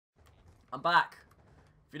I'm back.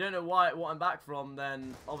 If you don't know what I'm back from,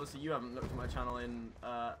 then obviously you haven't looked at my channel in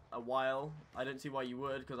a while. I don't see why you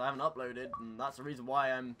would, because I haven't uploaded, and that's the reason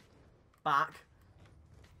why I'm back.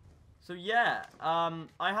 So yeah,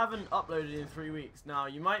 I haven't uploaded in 3 weeks. Now,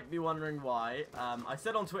 you might be wondering why. I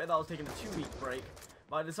said on Twitter that I was taking a 2-week break,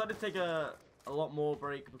 but I decided to take a lot more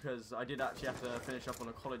break because I did actually have to finish up on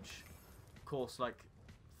a college course like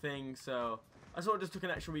thing, so I sort of just took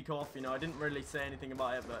an extra week off. You know, I didn't really say anything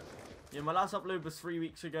about it, but you know, my last upload was 3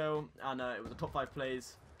 weeks ago, and it was a top 5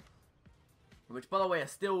 plays, which by the way are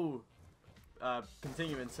still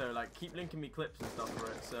continuing, so like keep linking me clips and stuff for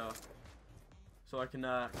it, so I can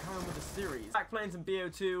carry on with the series. Back playing some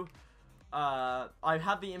BO2. I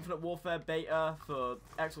had the Infinite Warfare beta for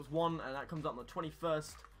Xbox One, and that comes out on the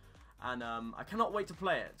 21st, and I cannot wait to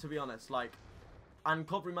play it, to be honest. Like, and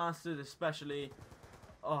COD Remastered especially.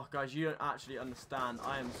 Oh guys, you don't actually understand.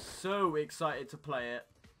 I am so excited to play it.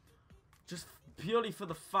 Just purely for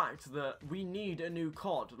the fact that we need a new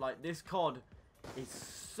COD. Like, this COD is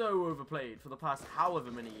so overplayed for the past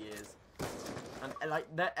however many years. And, like,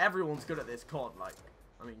 everyone's good at this COD. Like,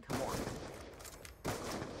 I mean, come on.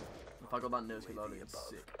 If I got that nose clip, that would be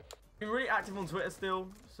sick. I'm really active on Twitter still,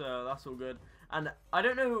 so that's all good. And I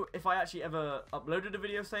don't know if I actually ever uploaded a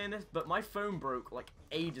video saying this, but my phone broke, like,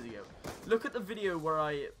 ages ago. Look at the video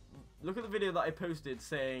that I posted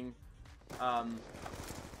saying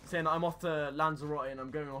that I'm off to Lanzarote and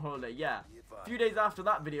I'm going on holiday. Yeah. A few days after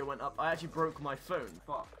that video went up, I actually broke my phone.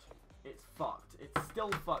 Fucked. It's fucked. It's still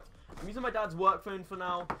fucked. I'm using my dad's work phone for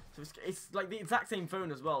now, so it's like the exact same phone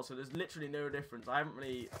as well, so there's literally no difference. I haven't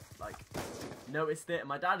really, like, noticed it, and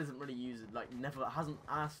my dad isn't really using it, like, hasn't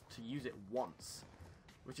asked to use it once,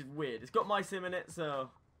 which is weird. It's got my SIM in it, so,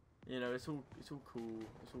 you know, it's all cool,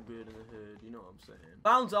 it's all good in the hood, you know what I'm saying.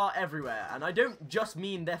 Clowns are everywhere, and I don't just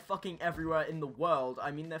mean they're fucking everywhere in the world.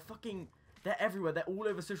 I mean they're everywhere. They're all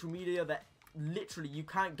over social media. They're literally, you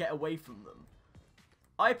can't get away from them.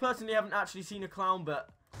 I personally haven't actually seen a clown, but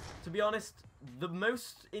to be honest, the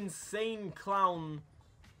most insane clown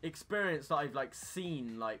experience that I've, like,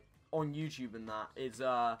 seen, like, on YouTube and that is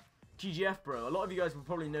TGF Bro. A lot of you guys will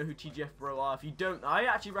probably know who TGF Bro are. If you don't, I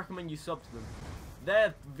actually recommend you sub to them.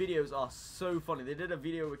 Their videos are so funny. They did a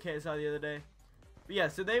video with KSI the other day. But yeah,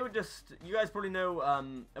 so they were just, you guys probably know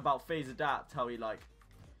about FaZe Adapt, how he'll like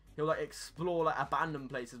explore like abandoned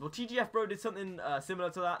places. Well, TGF Bro did something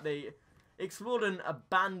similar to that. They explored an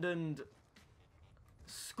abandoned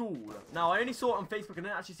school. Now, I only saw it on Facebook, I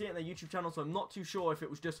didn't actually see it on their YouTube channel, so I'm not too sure if it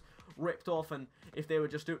was just ripped off and if they were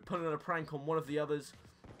just putting a prank on one of the others.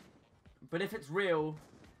 But if it's real,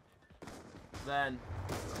 then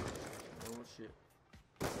oh shit.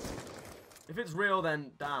 If it's real,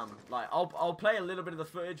 then damn. Like, I'll play a little bit of the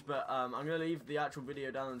footage, but I'm gonna leave the actual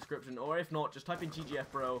video down in the description, or if not, just type in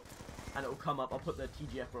TGF Bro and it'll come up. I'll put the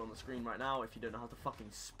TGF Bro on the screen right now if you don't know how to fucking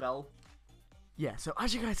spell. Yeah, so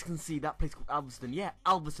as you guys can see, that place called Alveston. Yeah,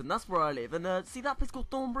 Alveston, that's where I live. And see that place called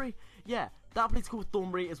Thornbury? Yeah, that place called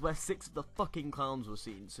Thornbury is where 6 of the fucking clowns were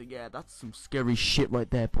seen. So yeah, that's some scary shit right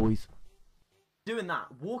there, boys. Doing that,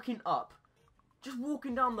 walking up, just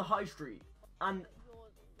walking down the high street, and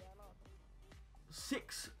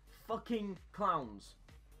 6 fucking clowns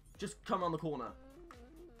just come around the corner.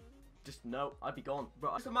 Just, no, I'd be gone.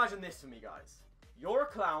 But just imagine this for me, guys. You're a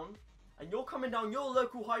clown, and you're coming down your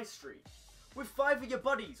local high street with 5 of your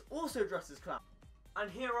buddies also dressed as clowns.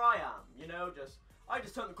 And here I am, you know, I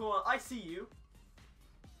just turn the corner, I see you.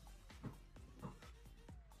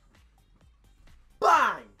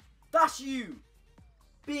 Bang! That's you!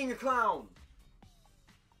 Being a clown.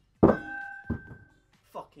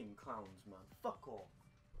 Fucking clowns, man. Fuck off.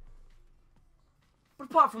 But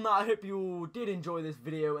apart from that, I hope you all did enjoy this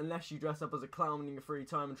video, unless you dress up as a clown in your free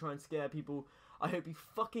time and try and scare people. I hope you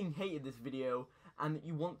fucking hated this video, and that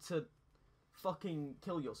you want to fucking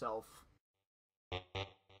kill yourself.